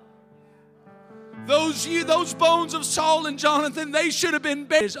 Those bones of Saul and Jonathan, they should have been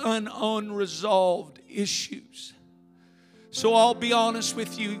buried as unresolved issues. So I'll be honest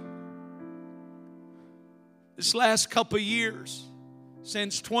with you. This last couple of years,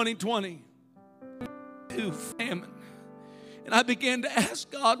 since 2020, to famine. And I began to ask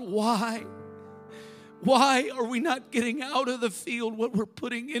God, why? Why are we not getting out of the field what we're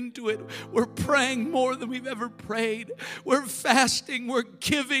putting into it? We're praying more than we've ever prayed. We're fasting, we're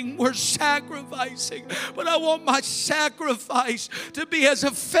giving, we're sacrificing. But I want my sacrifice to be as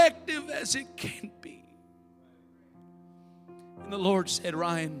effective as it can be. And the Lord said,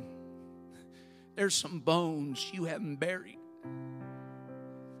 Ryan, there's some bones you haven't buried.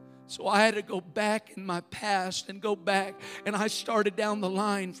 So I had to go back in my past and go back. And I started down the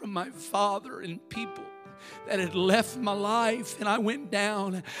line from my father and people that had left my life. And I went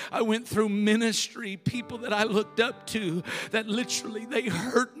down. I went through ministry, people that I looked up to that literally they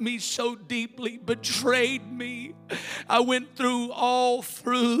hurt me so deeply, betrayed me. I went all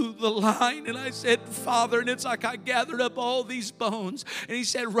through the line and I said, Father, and it's like I gathered up all these bones. And he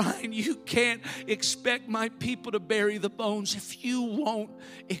said, Ryan, you can't expect my people to bury the bones if you won't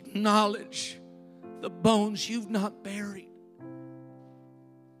acknowledge the bones you've not buried.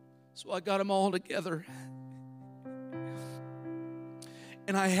 So I got them all together.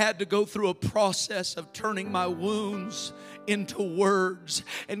 And I had to go through a process of turning my wounds into words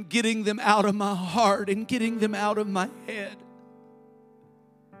and getting them out of my heart and getting them out of my head.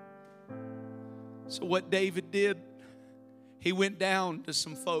 So what David did, he went down to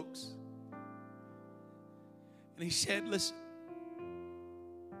some folks. And he said, listen,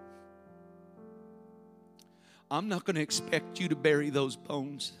 I'm not going to expect you to bury those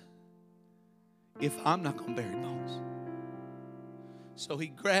bones if I'm not going to bury bones. So he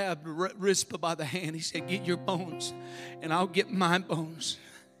grabbed Rizpah by the hand. He said, get your bones and I'll get my bones.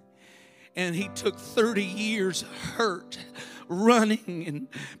 And he took 30 years of hurt, running and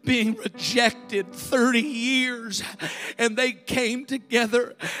being rejected, 30 years. And they came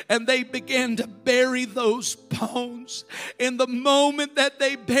together and they began to bury those bones. And the moment that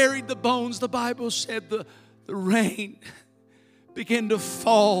they buried the bones, the Bible said the rain began to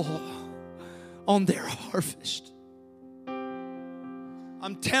fall on their harvest.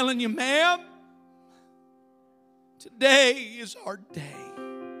 I'm telling you, ma'am, today is our day.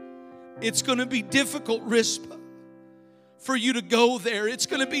 It's going to be difficult, Rizpah, for you to go there. It's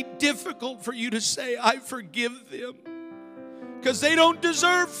going to be difficult for you to say, I forgive them. Because they don't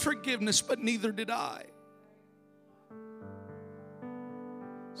deserve forgiveness, but neither did I.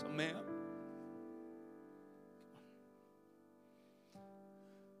 So, ma'am,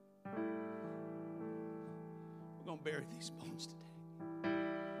 we're going to bury these bones today.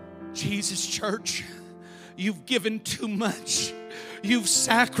 Jesus, church, you've given too much. You've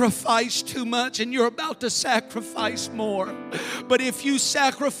sacrificed too much and you're about to sacrifice more. But if you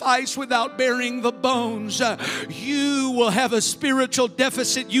sacrifice without burying the bones, you will have a spiritual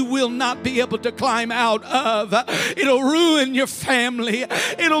deficit you will not be able to climb out of. It'll ruin your family.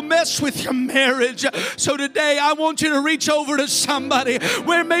 It'll mess with your marriage. So today I want you to reach over to somebody,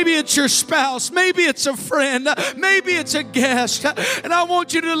 where maybe it's your spouse, maybe it's a friend, maybe it's a guest, and I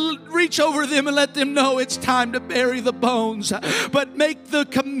want you to reach over to them and let them know it's time to bury the bones. But make the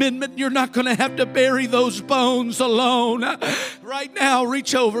commitment you're not going to have to bury those bones alone. Right now,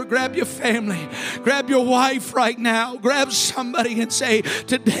 reach over, grab your family, grab your wife right now, grab somebody and say,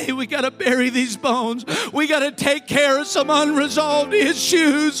 today we got to bury these bones. We got to take care of some unresolved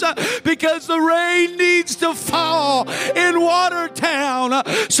issues because the rain needs to fall in Watertown.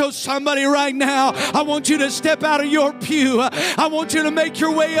 So somebody right now, I want you to step out of your pew. I want you to make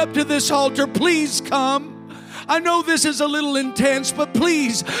your way up to this altar. Please come. I know this is a little intense, but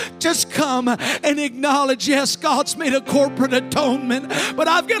please just come and acknowledge, yes, God's made a corporate atonement, but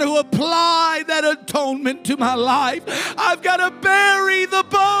I've got to apply that atonement to my life. I've got to bury the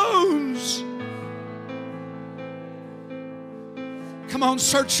bones. Come on,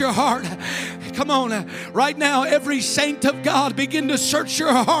 search your heart. Come on, right now, every saint of God, begin to search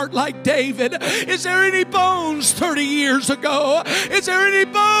your heart like David. Is there any bones 30 years ago? Is there any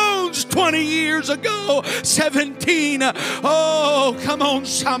bones 20 years ago? 17? Oh, come on,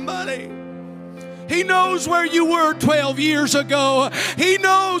 somebody. He knows where you were 12 years ago. He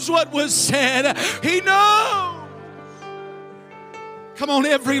knows what was said. He knows. Come on,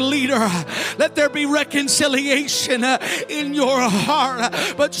 every leader, let there be reconciliation in your heart.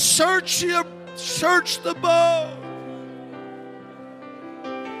 But search the bone.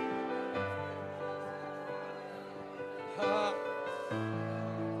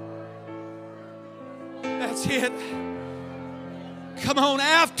 That's it. Come on,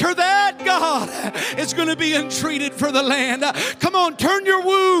 after that, God is going to be entreated for the land. Come on, turn your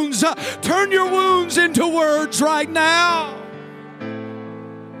wounds into words right now.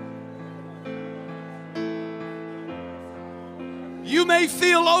 You may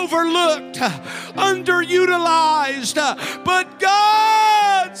feel overlooked, underutilized, but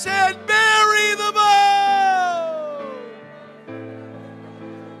God said, bury the bone.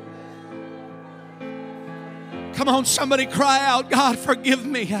 Come on, somebody cry out, God, forgive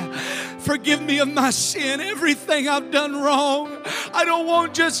me. Forgive me of my sin, everything I've done wrong. I don't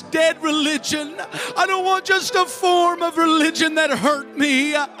want just dead religion. I don't want just a form of religion that hurt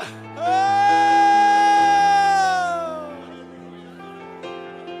me.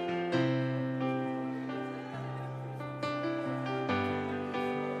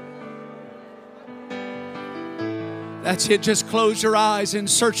 That's it. Just close your eyes and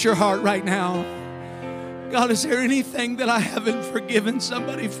search your heart right now. God, is there anything that I haven't forgiven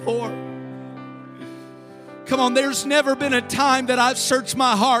somebody for? Come on, there's never been a time that I've searched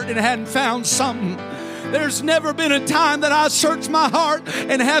my heart and hadn't found something. There's never been a time that I've searched my heart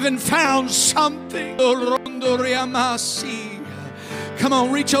and haven't found something. Come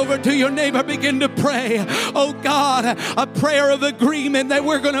on, reach over to your neighbor, begin to pray. Oh God, a prayer of agreement that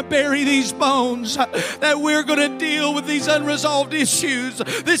we're going to bury these bones, that we're going to deal with these unresolved issues,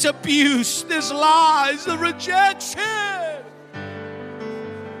 this abuse, this lies, the rejection.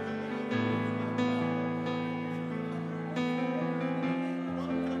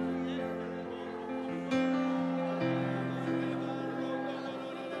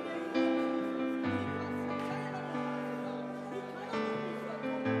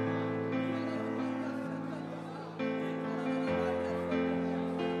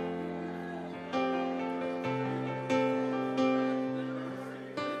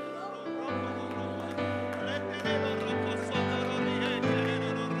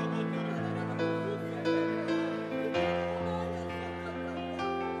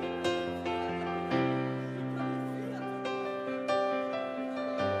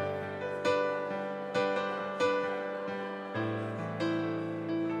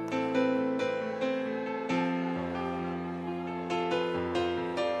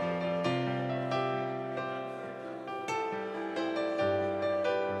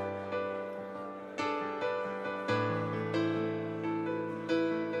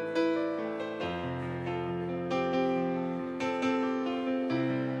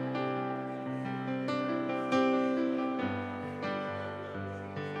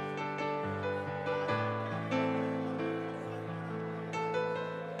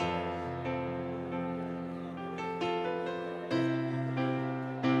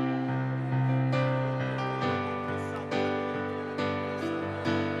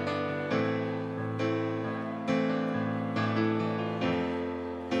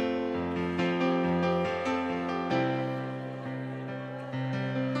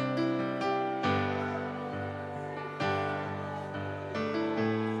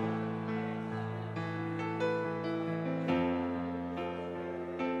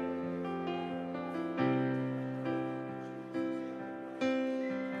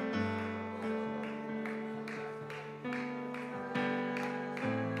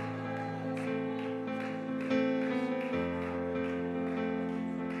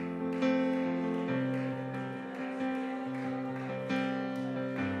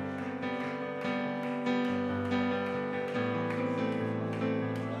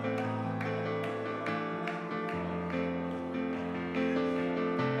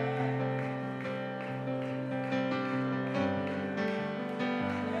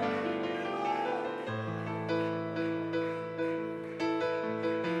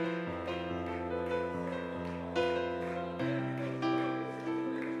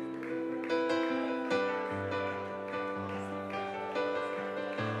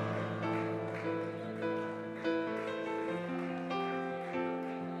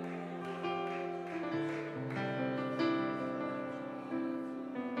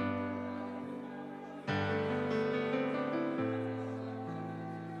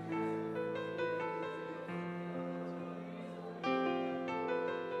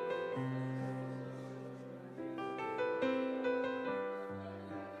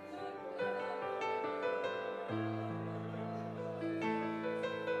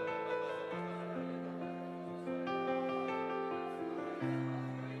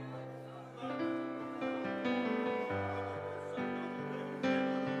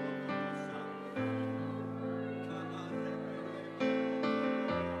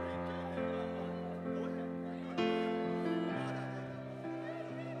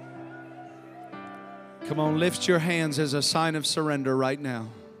 Come on, lift your hands as a sign of surrender right now.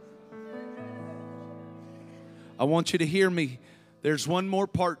 I want you to hear me. There's one more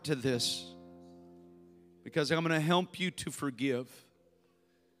part to this, because I'm going to help you to forgive.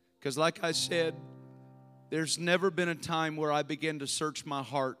 Because like I said, there's never been a time where I began to search my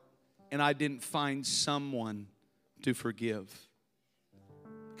heart and I didn't find someone to forgive.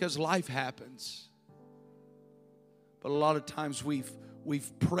 Because life happens. But a lot of times we've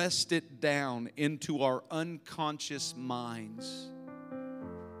pressed it down into our unconscious minds.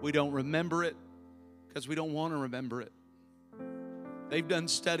 We don't remember it because we don't want to remember it. They've done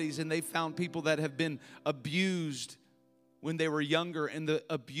studies and they found people that have been abused when they were younger, and the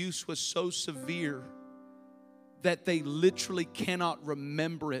abuse was so severe that they literally cannot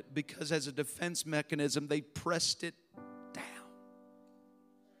remember it, because as a defense mechanism, they pressed it down.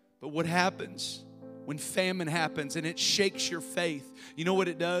 But what happens when famine happens and it shakes your faith? You know what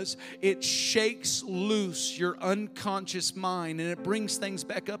it does? It shakes loose your unconscious mind, and it brings things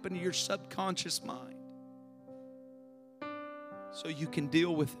back up into your subconscious mind so you can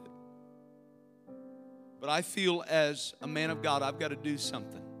deal with it. But I feel as a man of God, I've got to do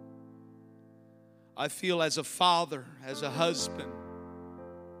something. I feel as a father, as a husband,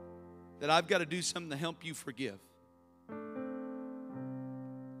 that I've got to do something to help you forgive.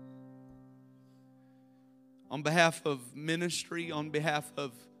 On behalf of ministry, on behalf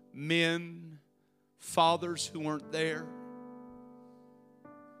of men, fathers who weren't there,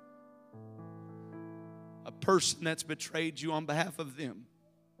 a person that's betrayed you, on behalf of them,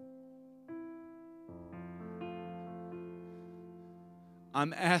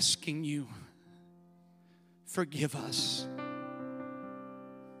 I'm asking you, forgive us.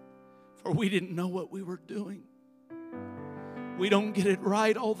 For we didn't know what we were doing. We don't get it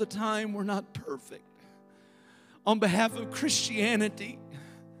right all the time. We're not perfect. On behalf of Christianity,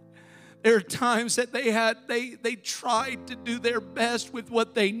 there are times that they tried to do their best with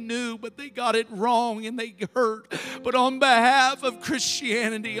what they knew, but they got it wrong and they hurt. But on behalf of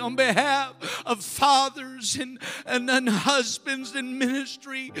Christianity, on behalf of fathers and husbands in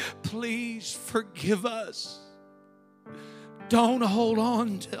ministry, please forgive us. Don't hold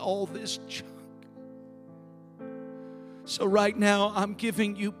on to all this junk. So right now, I'm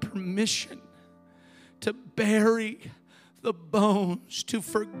giving you permission to bury the bones, to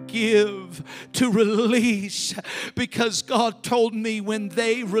forgive, to release, because God told me when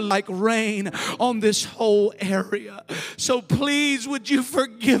they were like rain on this whole area. So please, would you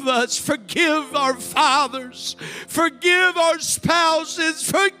forgive us? Forgive our fathers. Forgive our spouses.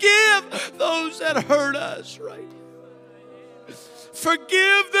 Forgive those that hurt us, right?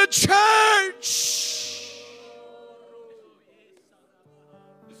 Forgive the church.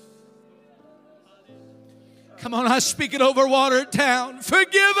 Come on, I speak it over Watertown.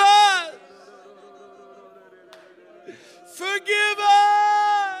 Forgive us. Forgive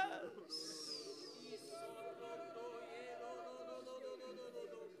us.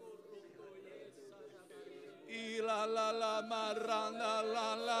 La la la marana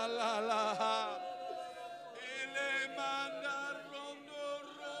la la la la.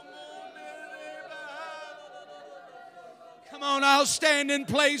 Come on, I'll stand in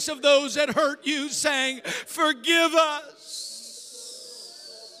place of those that hurt you, saying, forgive us.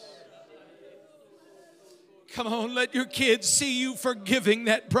 Come on, let your kids see you forgiving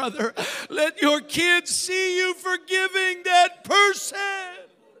that brother. Let your kids see you forgiving that person.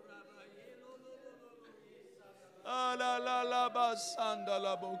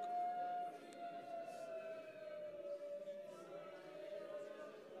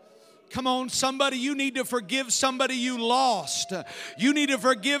 Come on, somebody, you need to forgive somebody you lost. You need to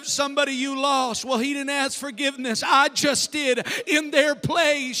forgive somebody you lost. Well, he didn't ask forgiveness. I just did in their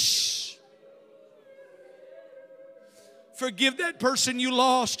place. Forgive that person you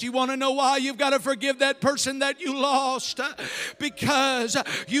lost. You want to know why you've got to forgive that person that you lost? Because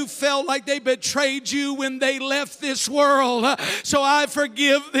you felt like they betrayed you when they left this world. So I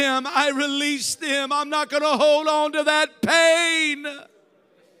forgive them. I release them. I'm not going to hold on to that pain.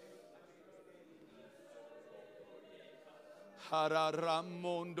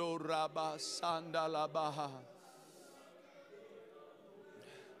 Hararamondo rabasanda labaha.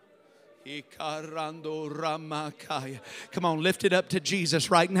 Come on, lift it up to Jesus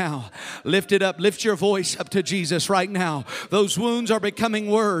right now. Lift it up. Lift your voice up to Jesus right now. Those wounds are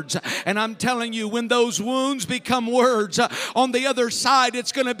becoming words. And I'm telling you, when those wounds become words, on the other side,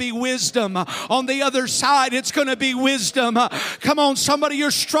 it's going to be wisdom. On the other side, it's going to be wisdom. Come on, somebody,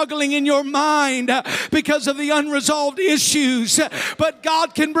 you're struggling in your mind because of the unresolved issues. But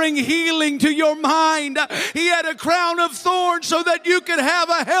God can bring healing to your mind. He had a crown of thorns so that you could have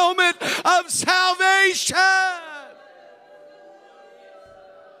a helmet of salvation.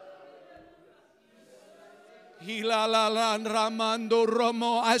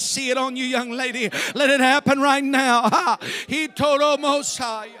 I see it on you, young lady. Let it happen right now. He told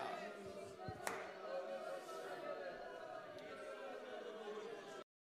Mosiah.